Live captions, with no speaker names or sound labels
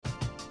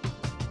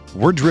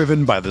We're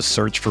driven by the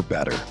search for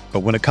better. But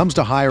when it comes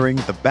to hiring,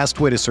 the best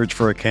way to search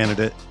for a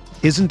candidate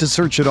isn't to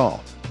search at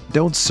all.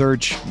 Don't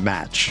search,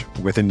 match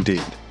with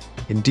Indeed.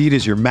 Indeed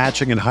is your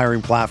matching and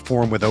hiring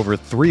platform with over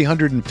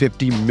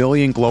 350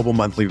 million global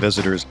monthly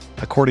visitors,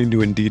 according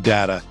to Indeed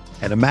data,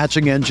 and a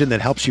matching engine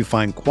that helps you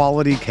find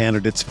quality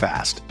candidates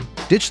fast.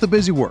 Ditch the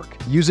busy work.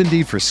 Use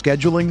Indeed for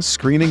scheduling,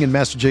 screening, and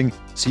messaging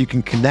so you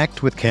can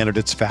connect with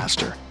candidates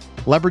faster.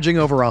 Leveraging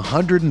over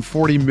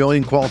 140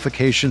 million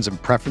qualifications and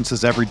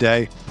preferences every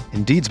day,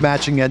 Indeed's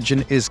matching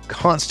engine is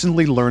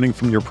constantly learning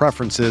from your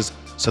preferences,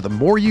 so the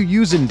more you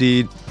use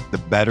Indeed, the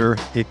better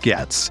it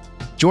gets.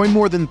 Join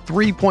more than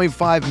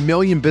 3.5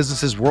 million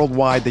businesses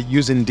worldwide that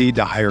use Indeed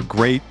to hire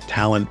great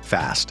talent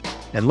fast.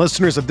 And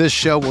listeners of this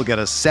show will get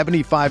a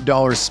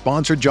 $75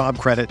 sponsored job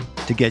credit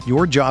to get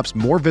your jobs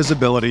more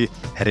visibility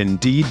at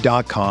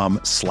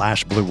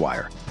Indeed.com/Blue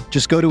Wire.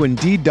 Just go to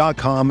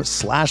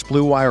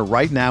Indeed.com/Blue Wire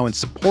right now and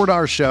support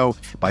our show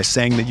by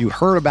saying that you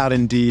heard about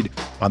Indeed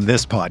on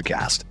this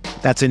podcast.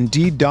 That's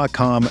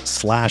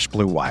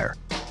Indeed.com/Blue Wire.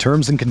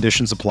 Terms and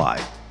conditions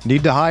apply.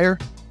 Need to hire?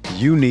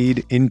 You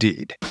need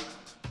Indeed.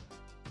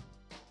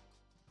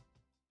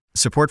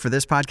 Support for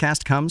this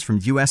podcast comes from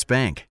U.S.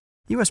 Bank.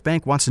 U.S.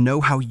 Bank wants to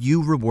know how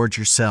you reward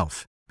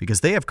yourself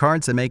because they have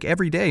cards that make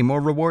every day more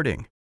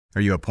rewarding.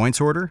 Are you a points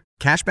hoarder,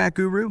 cashback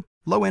guru,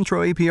 low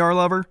intro APR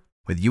lover?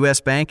 With U.S.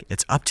 Bank,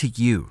 it's up to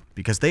you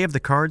because they have the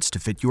cards to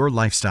fit your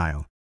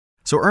lifestyle.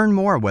 So earn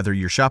more whether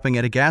you're shopping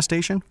at a gas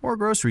station or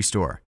grocery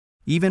store,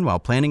 even while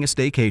planning a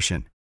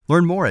staycation.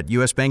 Learn more at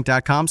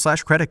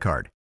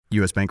usbank.com/creditcard.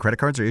 U.S. Bank credit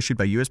cards are issued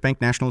by U.S.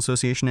 Bank National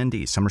Association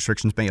ND. Some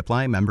restrictions may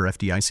apply. Member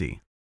FDIC.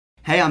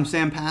 Hey, I'm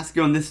Sam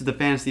Pasco, and this is the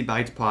Fantasy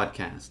Bites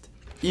podcast.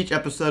 Each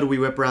episode, we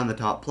whip around the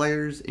top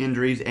players,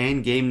 injuries,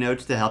 and game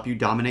notes to help you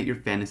dominate your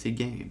fantasy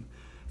game.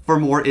 For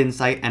more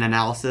insight and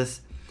analysis,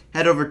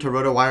 head over to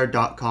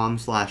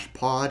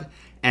rotowire.com/pod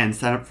and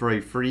sign up for a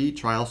free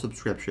trial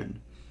subscription.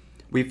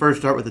 We first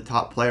start with the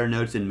top player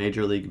notes in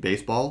Major League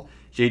Baseball.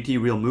 JT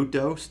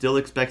Realmuto still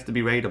expects to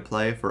be ready to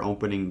play for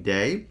opening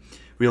day.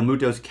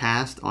 Realmuto's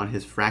cast on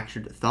his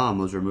fractured thumb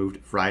was removed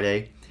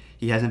Friday.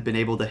 He hasn't been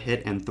able to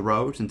hit and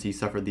throw since he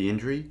suffered the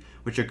injury,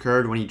 which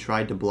occurred when he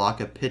tried to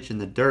block a pitch in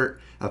the dirt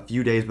a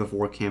few days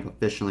before camp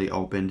officially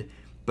opened,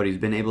 but he's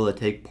been able to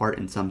take part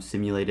in some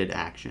simulated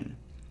action.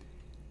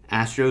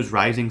 Astros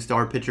rising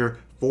star pitcher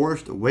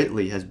Forrest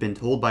Whitley has been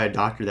told by a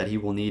doctor that he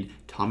will need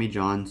Tommy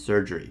John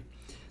surgery.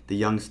 The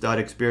young stud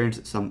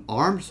experienced some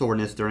arm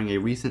soreness during a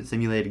recent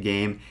simulated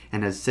game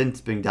and has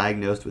since been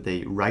diagnosed with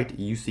a right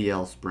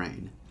UCL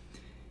sprain.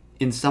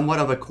 In somewhat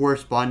of a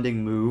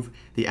corresponding move,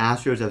 the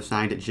Astros have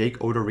signed Jake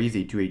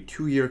Odorizzi to a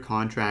 2-year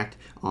contract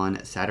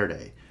on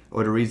Saturday.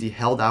 Odorizzi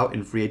held out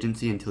in free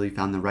agency until he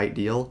found the right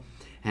deal,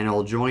 and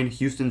will join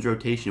Houston's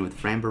rotation with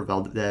Framber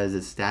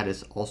Valdez's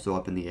status also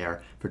up in the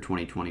air for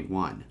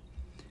 2021.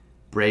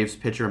 Braves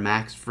pitcher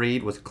Max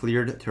Fried was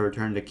cleared to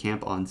return to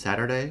camp on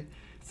Saturday.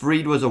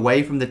 Fried was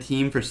away from the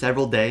team for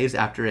several days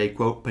after a,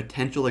 quote,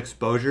 potential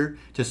exposure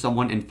to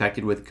someone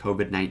infected with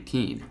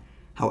COVID-19.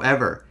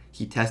 However,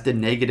 he tested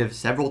negative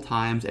several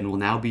times and will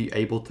now be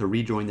able to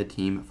rejoin the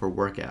team for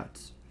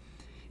workouts.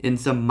 In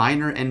some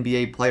minor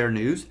NBA player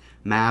news,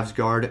 Mavs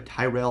guard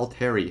Tyrell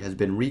Terry has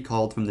been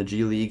recalled from the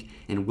G League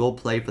and will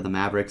play for the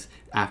Mavericks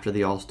after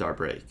the All-Star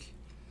break.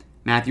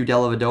 Matthew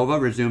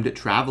Dellavedova resumed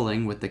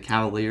traveling with the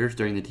Cavaliers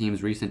during the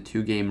team's recent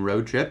 2-game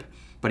road trip,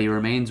 but he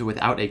remains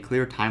without a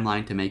clear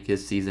timeline to make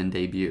his season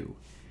debut.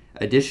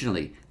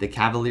 Additionally, the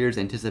Cavaliers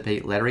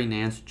anticipate Larry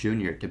Nance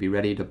Jr. to be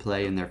ready to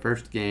play in their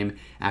first game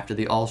after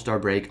the All-Star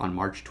break on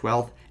March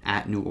 12th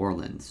at New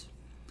Orleans.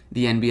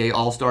 The NBA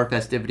All-Star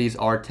festivities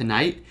are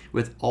tonight,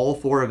 with all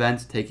 4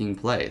 events taking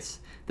place.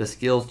 The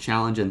Skills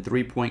Challenge and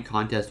 3-point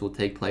contest will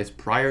take place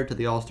prior to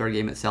the All-Star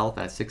game itself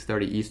at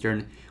 6:30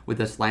 Eastern, with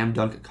a slam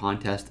dunk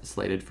contest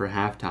slated for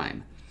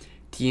halftime.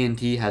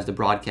 TNT has the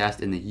broadcast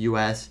in the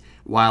US,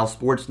 while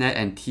Sportsnet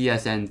and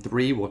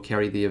TSN3 will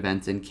carry the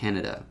events in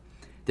Canada.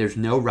 There's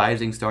no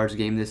Rising Stars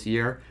game this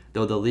year,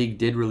 though the league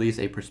did release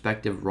a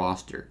prospective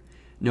roster.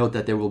 Note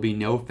that there will be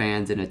no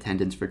fans in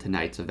attendance for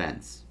tonight's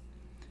events.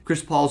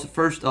 Chris Paul's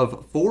first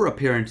of 4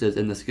 appearances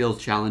in the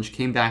Skills Challenge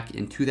came back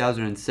in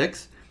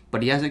 2006,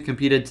 but he hasn't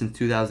competed since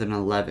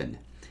 2011.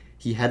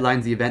 He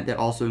headlines the event that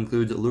also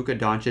includes Luka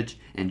Doncic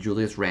and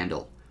Julius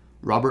Randle.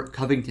 Robert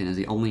Covington is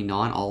the only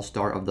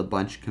non-All-Star of the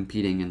bunch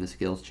competing in the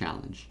Skills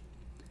Challenge.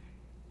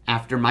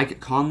 After Mike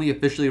Conley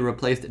officially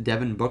replaced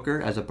Devin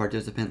Booker as a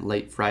participant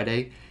late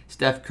Friday,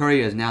 Steph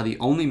Curry is now the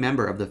only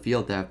member of the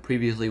field to have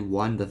previously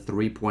won the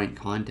 3-point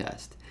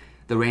contest.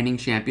 The reigning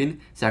champion,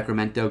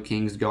 Sacramento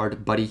Kings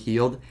guard Buddy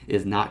Hield,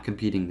 is not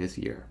competing this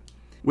year.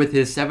 With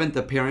his 7th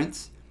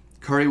appearance,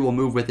 Curry will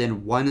move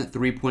within 1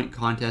 3-point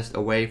contest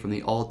away from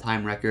the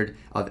all-time record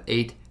of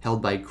 8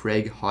 held by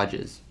Craig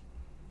Hodges.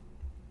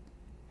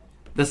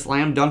 The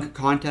slam dunk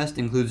contest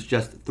includes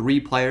just 3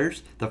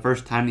 players, the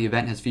first time the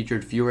event has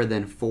featured fewer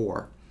than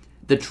 4.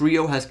 The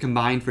trio has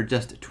combined for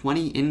just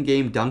 20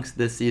 in-game dunks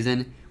this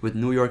season, with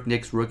New York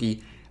Knicks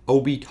rookie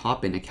Obi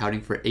Toppin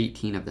accounting for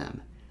 18 of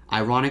them.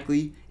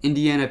 Ironically,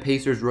 Indiana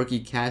Pacers rookie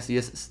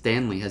Cassius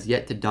Stanley has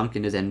yet to dunk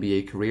in his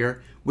NBA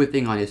career,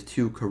 whiffing on his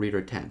 2 career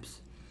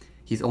attempts.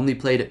 He's only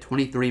played at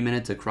 23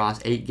 minutes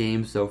across 8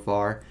 games so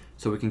far,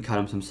 so we can cut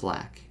him some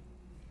slack.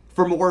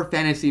 For more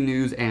fantasy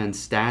news and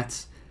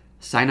stats,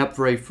 sign up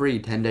for a free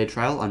 10-day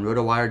trial on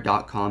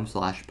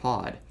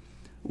rotowire.com/pod.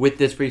 With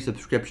this free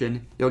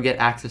subscription, you'll get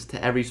access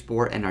to every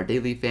sport and our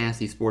daily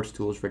fantasy sports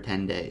tools for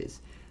 10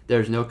 days.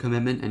 There's no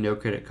commitment and no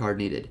credit card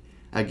needed.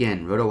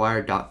 Again,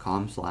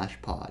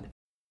 rotowire.com/pod.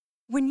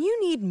 When you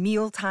need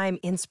mealtime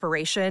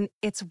inspiration,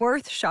 it's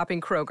worth shopping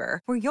Kroger,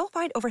 where you'll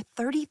find over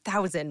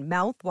 30,000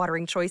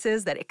 mouth-watering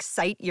choices that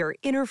excite your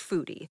inner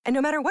foodie. And no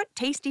matter what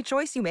tasty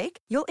choice you make,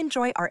 you'll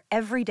enjoy our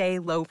everyday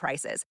low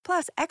prices,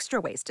 plus extra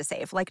ways to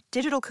save, like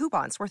digital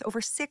coupons worth over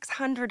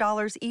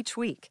 $600 each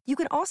week. You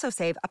can also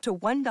save up to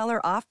 $1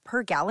 off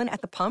per gallon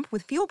at the pump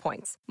with fuel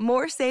points.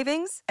 More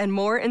savings and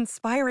more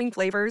inspiring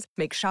flavors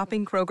make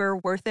shopping Kroger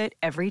worth it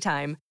every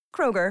time.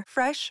 Kroger,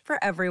 fresh for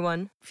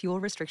everyone. Fuel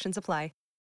restrictions apply.